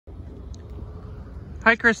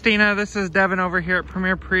Hi Christina, this is Devin over here at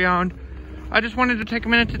Premier Pre-Owned. I just wanted to take a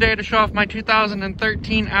minute today to show off my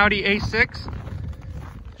 2013 Audi A6.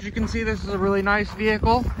 As you can see, this is a really nice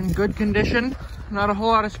vehicle in good condition. Not a whole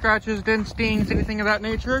lot of scratches, dents, dings, anything of that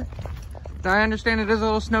nature. I understand it is a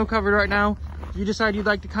little snow covered right now. If you decide you'd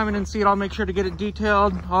like to come in and see it, I'll make sure to get it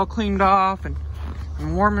detailed, all cleaned off, and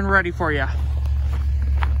warm and ready for you.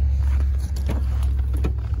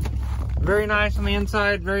 Very nice on the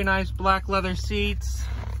inside, very nice black leather seats,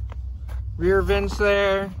 rear vents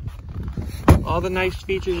there, all the nice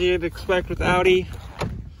features you'd expect with Audi.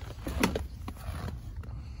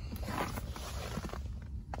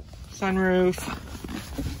 Sunroof.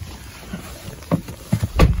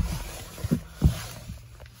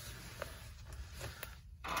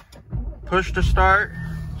 Push to start,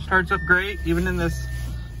 starts up great, even in this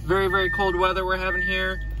very, very cold weather we're having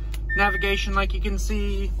here. Navigation, like you can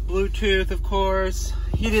see, Bluetooth, of course,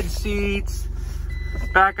 heated seats,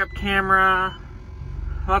 backup camera,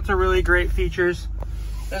 lots of really great features.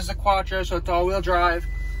 This is a Quattro, so it's all-wheel drive.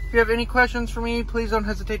 If you have any questions for me, please don't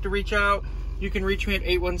hesitate to reach out. You can reach me at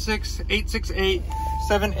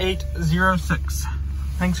 816-868-7806.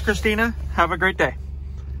 Thanks, Christina. Have a great day.